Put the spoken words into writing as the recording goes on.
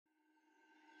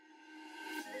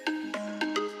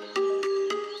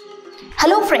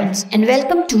Hello friends and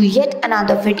welcome to yet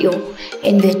another video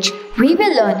in which we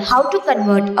will learn how to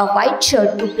convert a white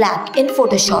shirt to black in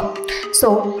Photoshop.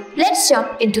 So let's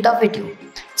jump into the video.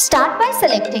 Start by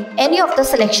selecting any of the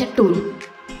selection tool.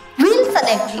 We'll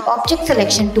select the object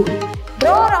selection tool.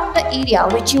 Draw around the area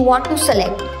which you want to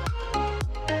select.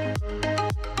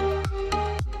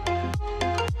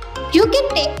 You can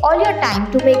take all your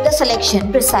time to make the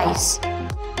selection precise.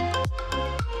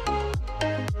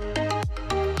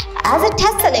 As it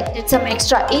has selected some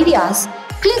extra areas,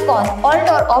 click on Alt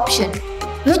or Option,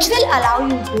 which will allow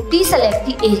you to deselect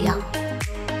the area.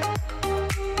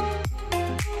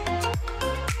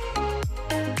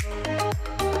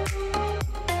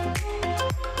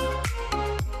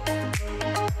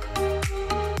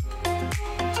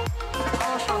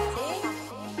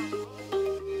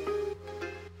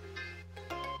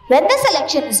 When the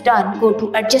selection is done, go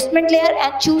to Adjustment layer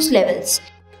and choose Levels.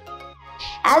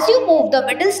 As you move the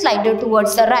middle slider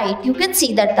towards the right, you can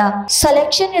see that the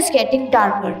selection is getting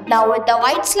darker. Now with the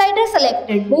white slider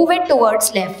selected, move it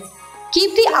towards left.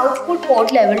 Keep the output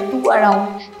mode level to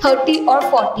around 30 or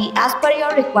 40 as per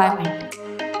your requirement.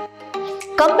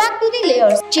 Come back to the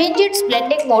layers, change its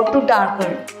blending mode to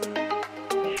darker.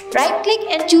 Right click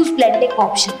and choose blending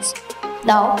options.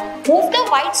 Now move the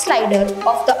white slider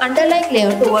of the underlying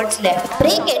layer towards left.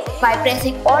 Break it by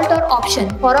pressing Alt or Option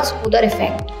for a smoother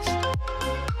effect.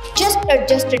 Just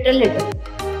adjust it a little.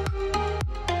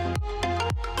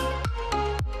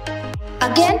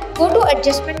 Again, go to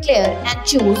Adjustment layer and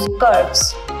choose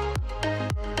Curves.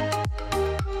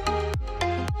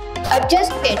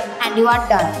 Adjust it and you are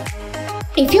done.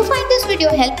 If you find this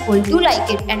video helpful, do like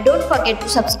it and don't forget to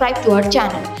subscribe to our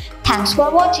channel. Thanks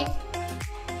for watching.